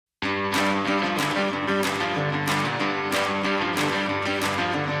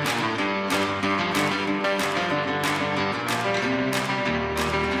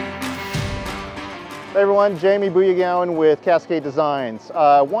Hey everyone, Jamie Booyagowan with Cascade Designs.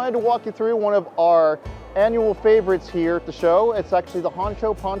 Wanted to walk you through one of our annual favorites here at the show. It's actually the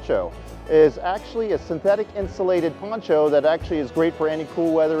Honcho Poncho. It is actually a synthetic insulated poncho that actually is great for any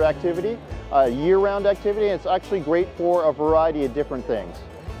cool weather activity, year-round activity, and it's actually great for a variety of different things.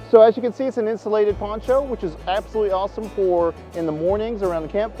 So as you can see, it's an insulated poncho, which is absolutely awesome for in the mornings around the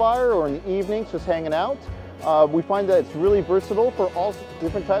campfire or in the evenings just hanging out. We find that it's really versatile for all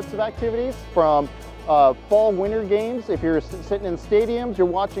different types of activities, from fall winter games. If you're sitting in stadiums, you're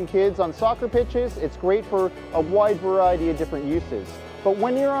watching kids on soccer pitches, it's great for a wide variety of different uses. But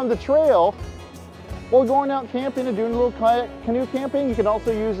when you're on the trail, or going out camping and doing a little canoe camping, you can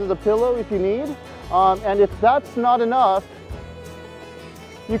also use it as a pillow if you need. And if that's not enough,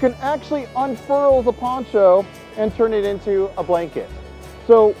 you can actually unfurl the poncho and turn it into a blanket.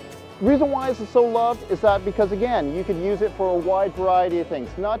 So the reason why this is so loved is that because, again, you can use it for a wide variety of things,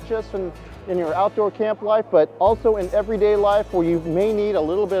 not just in your outdoor camp life, but also in everyday life where you may need a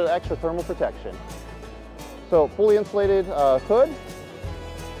little bit of extra thermal protection. So fully insulated hood.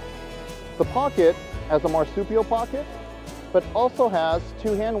 The pocket has a marsupial pocket, but also has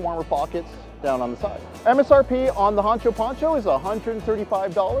two hand warmer pockets down on the side. MSRP on the Honcho Poncho is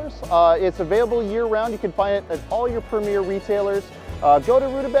 $135. It's available year-round. You can find it at all your premier retailers. Go to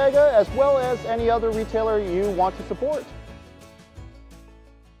Rutabaga as well as any other retailer you want to support.